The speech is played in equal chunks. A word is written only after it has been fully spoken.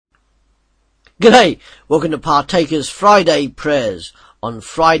G'day, welcome to Partakers Friday Prayers on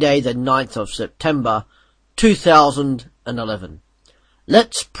Friday the 9th of September 2011.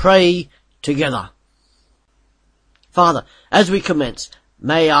 Let's pray together. Father, as we commence,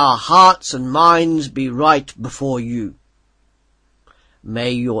 may our hearts and minds be right before you.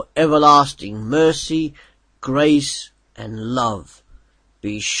 May your everlasting mercy, grace and love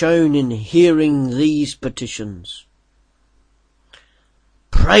be shown in hearing these petitions.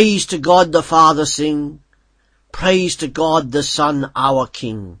 Praise to God the Father sing, praise to God the Son our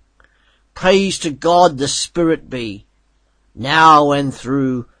King, praise to God the Spirit be, now and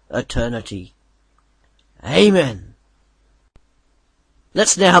through eternity. Amen.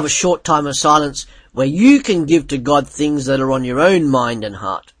 Let's now have a short time of silence where you can give to God things that are on your own mind and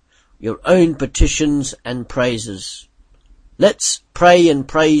heart, your own petitions and praises. Let's pray and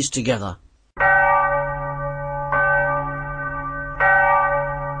praise together.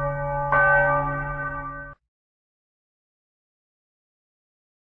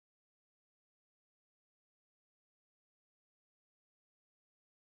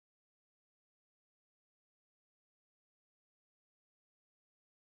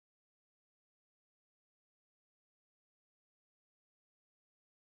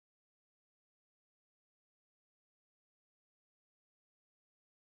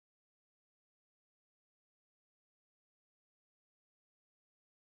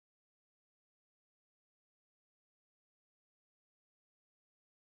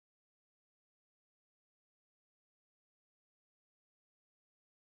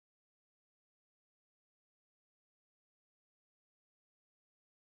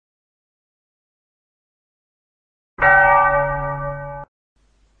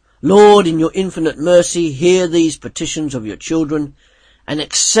 Lord, in your infinite mercy, hear these petitions of your children and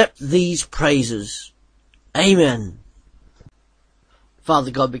accept these praises. Amen.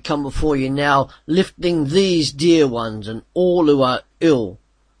 Father God, we come before you now, lifting these dear ones and all who are ill,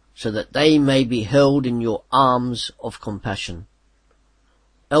 so that they may be held in your arms of compassion.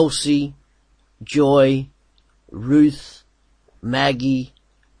 Elsie, Joy, Ruth, Maggie,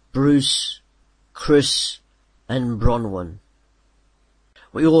 Bruce, Chris and Bronwyn.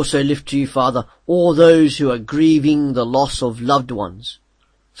 We also lift to you, Father, all those who are grieving the loss of loved ones,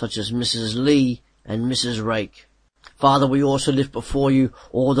 such as Mrs. Lee and Mrs. Rake. Father, we also lift before you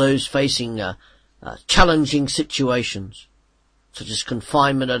all those facing challenging situations, such as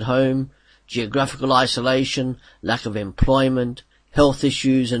confinement at home, geographical isolation, lack of employment, health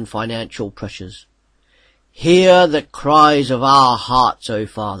issues and financial pressures. Hear the cries of our hearts, O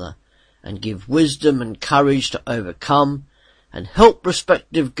Father, and give wisdom and courage to overcome, and help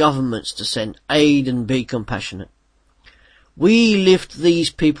respective governments to send aid and be compassionate. We lift these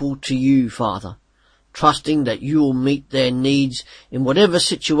people to you, Father, trusting that you will meet their needs in whatever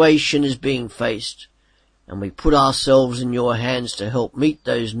situation is being faced, and we put ourselves in your hands to help meet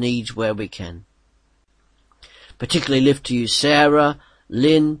those needs where we can. Particularly lift to you Sarah,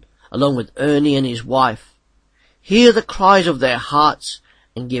 Lynn, along with Ernie and his wife. Hear the cries of their hearts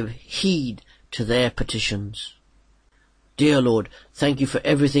and give heed to their petitions. Dear Lord, thank you for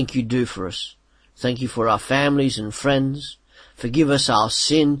everything you do for us. Thank you for our families and friends. Forgive us our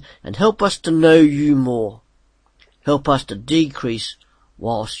sin and help us to know you more. Help us to decrease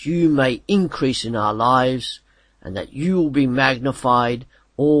whilst you may increase in our lives, and that you will be magnified,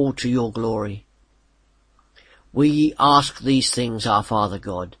 all to your glory. We ask these things, our Father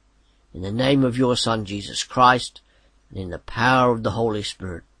God, in the name of your Son Jesus Christ, and in the power of the Holy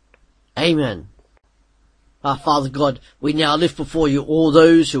Spirit. Amen. Our Father God, we now lift before you all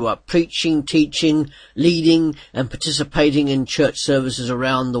those who are preaching, teaching, leading and participating in church services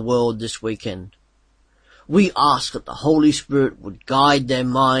around the world this weekend. We ask that the Holy Spirit would guide their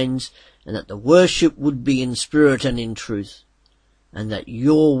minds, and that the worship would be in spirit and in truth, and that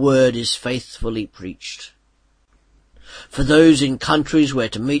your word is faithfully preached. For those in countries where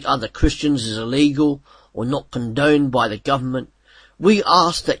to meet other Christians is illegal or not condoned by the government, we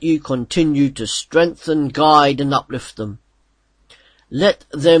ask that you continue to strengthen, guide and uplift them. Let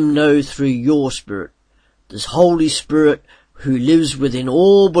them know through your Spirit, this Holy Spirit who lives within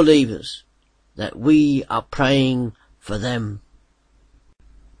all believers, that we are praying for them.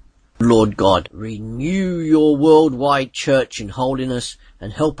 Lord God, renew your worldwide church in holiness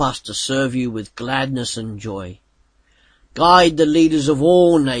and help us to serve you with gladness and joy. Guide the leaders of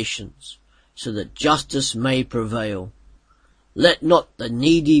all nations so that justice may prevail. Let not the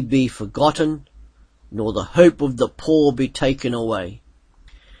needy be forgotten, nor the hope of the poor be taken away.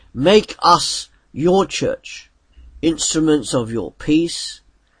 Make us, your church, instruments of your peace,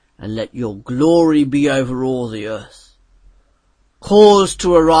 and let your glory be over all the earth. Cause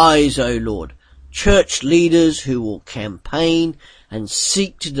to arise, O Lord, church leaders who will campaign and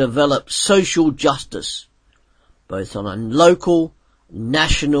seek to develop social justice, both on a local,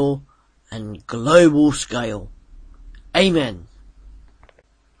 national, and global scale. Amen.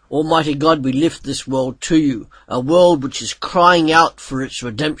 Almighty God, we lift this world to you, a world which is crying out for its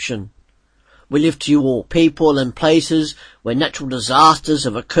redemption. We lift to you all people and places where natural disasters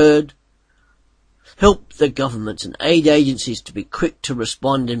have occurred. Help the governments and aid agencies to be quick to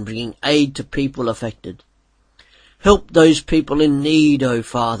respond in bringing aid to people affected. Help those people in need, O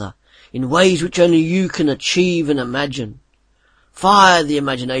Father, in ways which only you can achieve and imagine. Fire the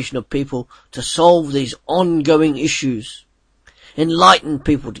imagination of people to solve these ongoing issues. Enlighten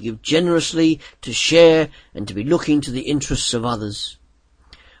people to give generously, to share, and to be looking to the interests of others.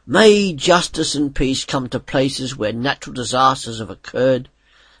 May justice and peace come to places where natural disasters have occurred,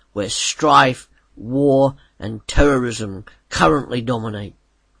 where strife, war, and terrorism currently dominate.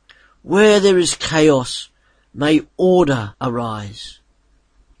 Where there is chaos, may order arise.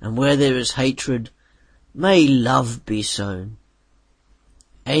 And where there is hatred, may love be sown.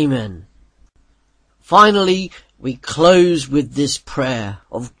 Amen. Finally, we close with this prayer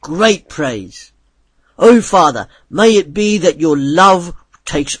of great praise. O Father, may it be that your love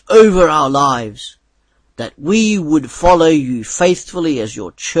takes over our lives, that we would follow you faithfully as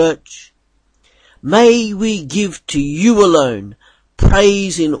your church. May we give to you alone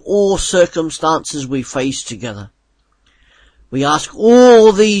praise in all circumstances we face together. We ask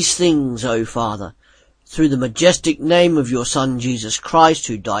all these things, O Father, through the majestic name of your Son Jesus Christ,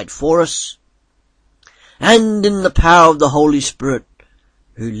 who died for us, and in the power of the Holy Spirit,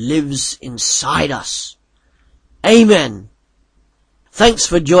 who lives inside us. Amen. Thanks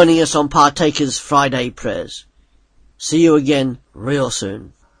for joining us on Partakers Friday Prayers. See you again real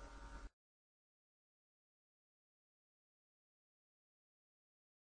soon.